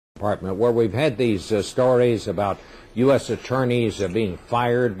Department, where we've had these stories about U.S. attorneys being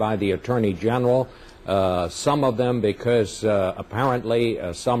fired by the Attorney General, some of them because apparently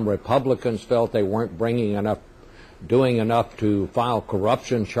some Republicans felt they weren't doing enough to file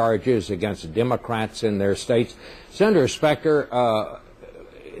corruption charges against Democrats in their states. Senator Spector,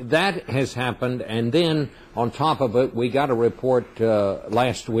 that has happened, and then on top of it, we got a report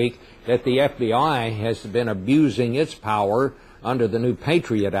last week that the FBI has been abusing its power under the new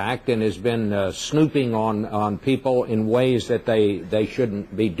Patriot Act and has been snooping on people in ways that they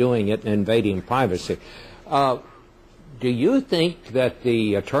shouldn't be doing it and invading privacy. Do you think that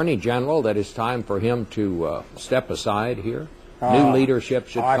the Attorney General, that it's time for him to step aside here? New leadership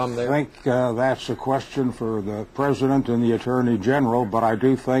should come there? I think that's a question for the President and the Attorney General, but I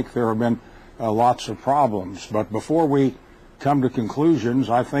do think there have been lots of problems. But before we come to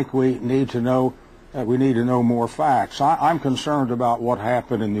conclusions, I think we need to know more facts. I'm concerned about what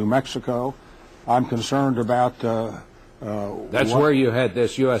happened in New Mexico. I'm concerned about that's where you had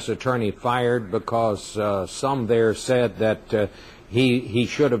this U.S. attorney fired because some there said that he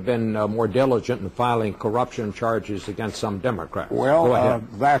should have been more diligent in filing corruption charges against some Democrats. Well,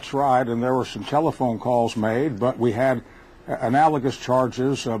 that's right, and there were some telephone calls made, but we had analogous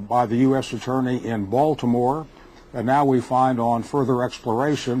charges by the U.S. attorney in Baltimore, and now we find on further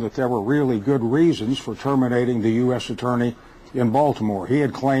exploration that there were really good reasons for terminating the U.S. attorney in Baltimore. He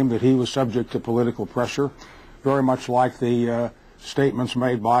had claimed that he was subject to political pressure, very much like the statements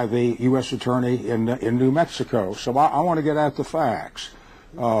made by the U.S. attorney in New Mexico. So I want to get at the facts.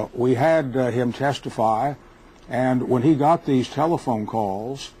 We had him testify, and when he got these telephone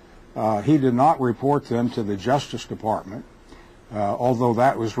calls, he did not report them to the Justice Department, although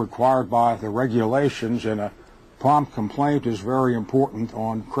that was required by the regulations, and a prompt complaint is very important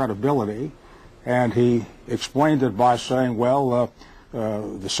on credibility. And he explained it by saying, well,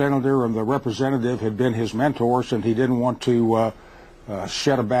 the senator and the representative had been his mentors, and he didn't want to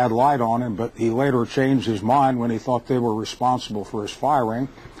shed a bad light on him, but he later changed his mind when he thought they were responsible for his firing.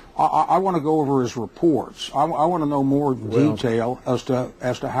 I want to go over his reports. I want to know more detail as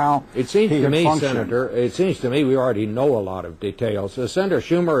to how it seems to me, functioned. Senator, it seems to me we already know a lot of details. Senator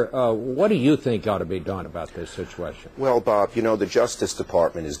Schumer, what do you think ought to be done about this situation? Well, Bob, you know, the Justice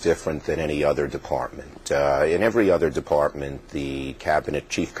Department is different than any other department. In every other department, the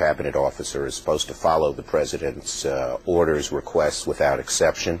chief cabinet officer is supposed to follow the president's orders, requests without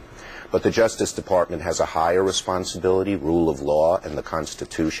exception. But the Justice Department has a higher responsibility, rule of law, and the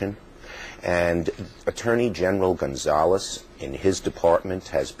Constitution. And Attorney General Gonzalez in his department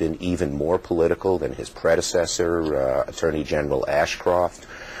has been even more political than his predecessor, Attorney General Ashcroft.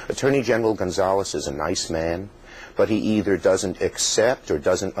 Attorney General Gonzalez is a nice man, but he either doesn't accept or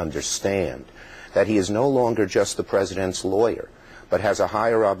doesn't understand that he is no longer just the president's lawyer, but has a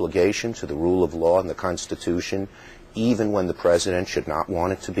higher obligation to the rule of law and the Constitution, even when the president should not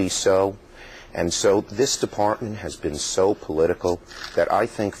want it to be so. And so this department has been so political that I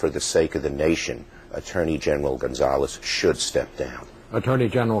think for the sake of the nation, Attorney General Gonzalez should step down. Attorney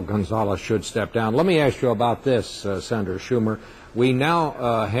General Gonzalez should step down. Let me ask you about this, Senator Schumer. We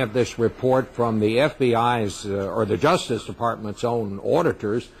now have this report from the FBI's or the Justice Department's own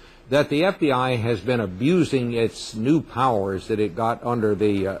auditors that the FBI has been abusing its new powers that it got under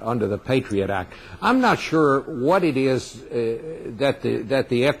the Patriot Act. I'm not sure what it is that the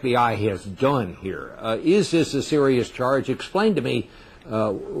FBI has done here. Is this a serious charge? Explain to me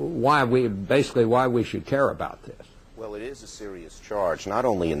why we should care about this. Well, it is a serious charge. Not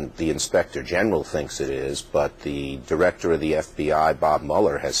only the Inspector General thinks it is, but the Director of the FBI, Bob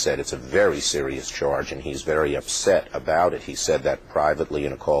Mueller, has said it's a very serious charge, and he's very upset about it. He said that privately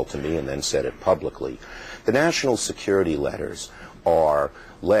in a call to me and then said it publicly. The national security letters are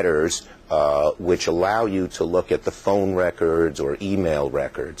letters which allow you to look at the phone records or email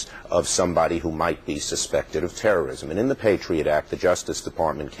records of somebody who might be suspected of terrorism. And in the Patriot Act, the Justice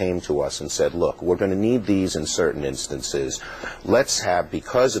Department came to us and said, look, we're going to need these in certain instances. Let's have,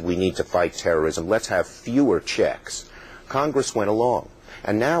 because we need to fight terrorism, let's have fewer checks. Congress went along.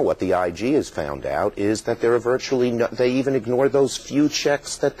 And now what the IG has found out is that there are virtually they even ignore those few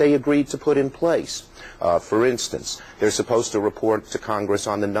checks that they agreed to put in place. For instance, they're supposed to report to Congress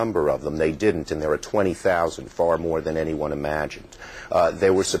on the number of them. They didn't, and there are 20,000, far more than anyone imagined.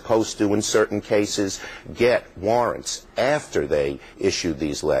 They were supposed to, in certain cases, get warrants after they issued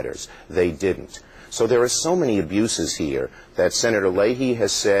these letters. They didn't. So there are so many abuses here that Senator Leahy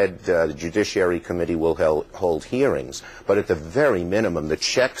has said the Judiciary Committee will hold hearings, but at the very minimum, the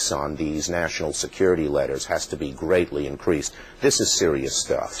checks on these national security letters has to be greatly increased. This is serious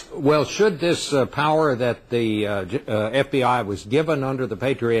stuff. Well, should this power that the FBI was given under the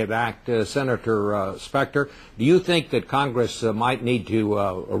Patriot Act, Senator Spector, do you think that Congress might need to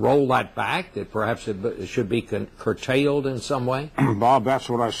roll that back, that perhaps it should be curtailed in some way? Bob, that's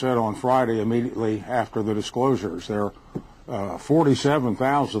what I said on Friday immediately after the disclosures. There are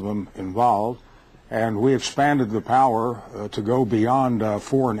 47,000 of them involved, and we expanded the power to go beyond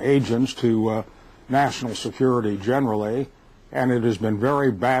foreign agents to national security generally, and it has been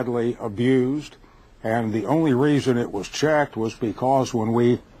very badly abused. And the only reason it was checked was because when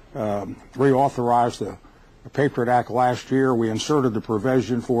we reauthorized the Patriot Act last year, we inserted the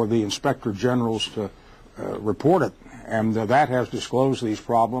provision for the inspector generals to report it, and that has disclosed these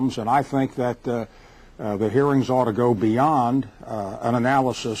problems. And I think that the hearings ought to go beyond an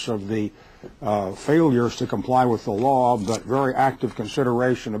analysis of the failures to comply with the law, but very active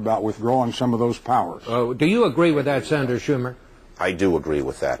consideration about withdrawing some of those powers. Do you agree with that, Senator Schumer? I do agree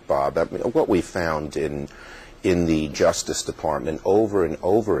with that, Bob. I mean, what we found in the Justice Department over and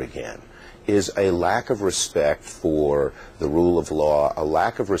over again is a lack of respect for the rule of law, a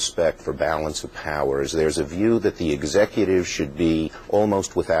lack of respect for balance of powers. There's a view that the executive should be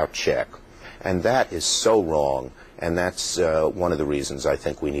almost without check, and that is so wrong. And that's one of the reasons I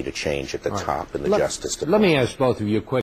think we need a change at the top in the Justice Department. Let me ask both of you a quick